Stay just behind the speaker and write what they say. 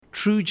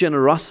true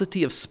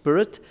generosity of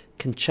spirit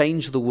can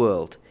change the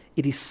world.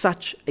 It is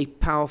such a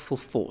powerful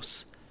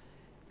force.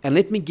 And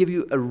let me give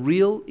you a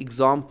real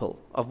example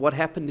of what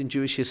happened in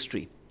Jewish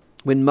history.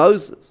 When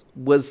Moses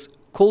was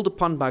called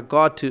upon by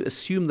God to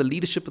assume the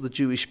leadership of the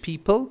Jewish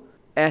people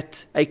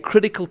at a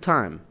critical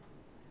time,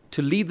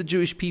 to lead the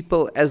Jewish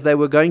people as they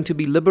were going to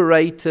be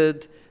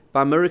liberated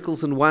by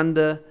miracles and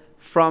wonder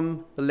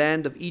from the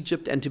land of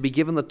Egypt and to be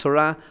given the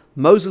Torah,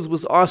 Moses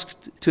was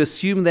asked to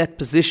assume that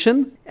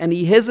position, and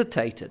he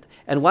hesitated.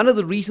 And one of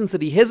the reasons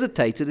that he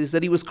hesitated is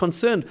that he was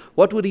concerned,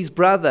 what would his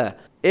brother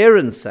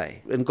Aaron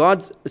say? And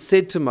God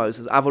said to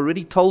Moses, I've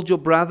already told your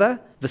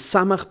brother,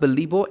 v'samach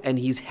belibo, and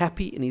he's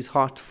happy in his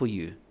heart for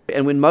you.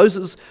 And when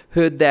Moses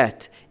heard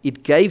that,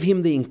 it gave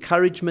him the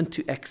encouragement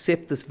to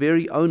accept this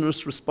very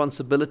onerous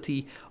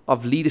responsibility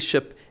of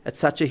leadership at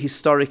such a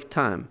historic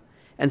time.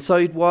 And so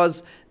it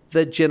was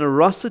the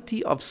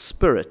generosity of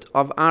spirit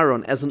of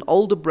Aaron as an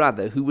older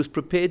brother who was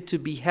prepared to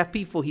be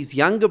happy for his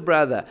younger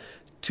brother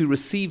to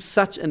receive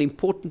such an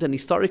important and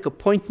historic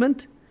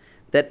appointment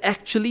that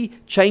actually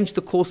changed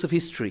the course of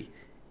history.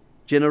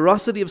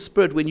 Generosity of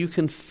spirit, when you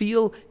can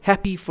feel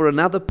happy for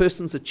another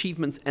person's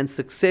achievements and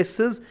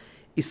successes,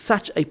 is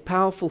such a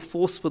powerful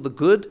force for the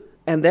good.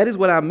 And that is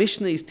what our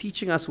Mishnah is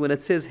teaching us when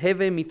it says,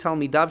 Heve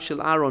mitalmidav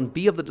shel Aaron,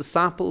 be of the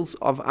disciples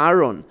of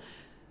Aaron.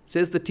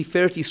 Says the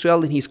Tiferet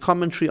Yisrael in his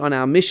commentary on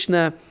our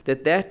Mishnah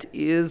that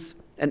is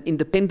an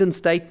independent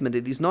statement.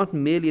 It is not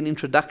merely an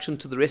introduction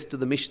to the rest of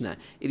the Mishnah.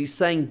 It is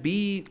saying,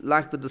 be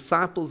like the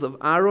disciples of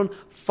Aaron,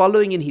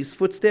 following in his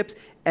footsteps,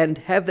 and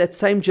have that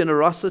same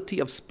generosity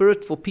of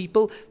spirit for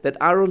people that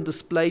Aaron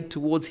displayed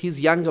towards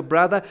his younger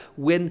brother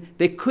when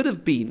there could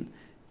have been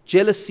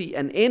jealousy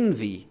and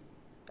envy.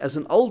 As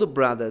an older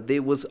brother,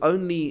 there was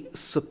only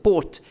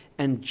support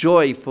and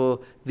joy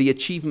for the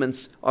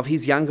achievements of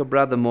his younger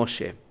brother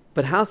Moshe.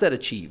 But how's that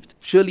achieved?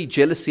 Surely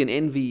jealousy and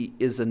envy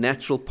is a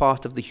natural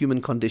part of the human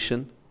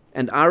condition.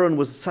 And Aaron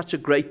was such a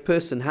great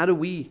person. How do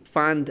we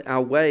find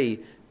our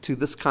way to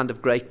this kind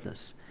of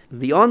greatness?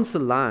 The answer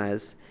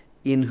lies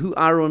in who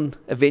Aaron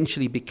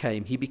eventually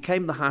became. He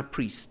became the high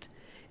priest.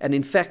 And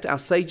in fact, our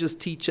sages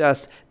teach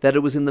us that it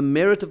was in the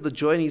merit of the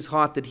joy in his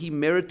heart that he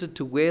merited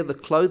to wear the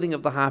clothing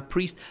of the high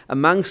priest,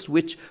 amongst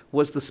which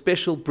was the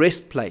special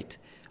breastplate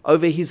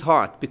over his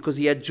heart, because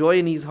he had joy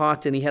in his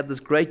heart and he had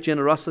this great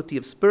generosity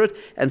of spirit,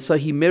 and so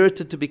he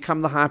merited to become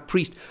the high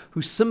priest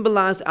who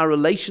symbolized our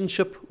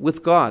relationship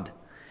with God.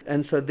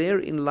 And so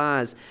therein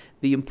lies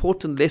the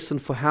important lesson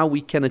for how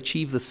we can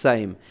achieve the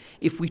same.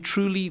 If we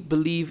truly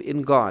believe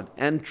in God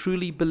and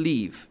truly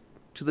believe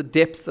to the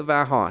depth of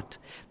our heart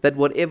that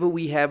whatever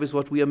we have is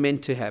what we are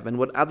meant to have, and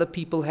what other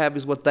people have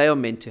is what they are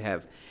meant to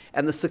have,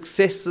 and the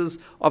successes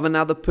of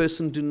another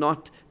person do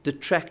not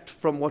detract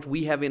from what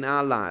we have in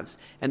our lives,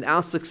 and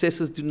our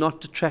successes do not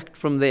detract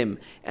from them,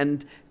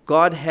 and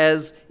God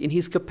has in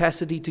his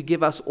capacity to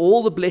give us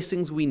all the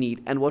blessings we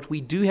need, and what we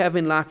do have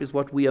in life is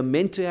what we are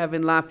meant to have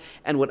in life,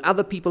 and what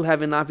other people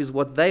have in life is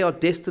what they are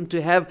destined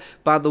to have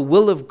by the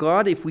will of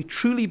God. If we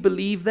truly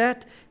believe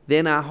that,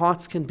 then our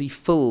hearts can be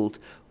filled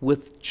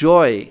with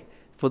joy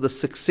for the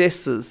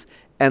successes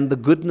and the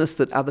goodness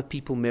that other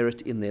people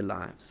merit in their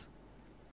lives.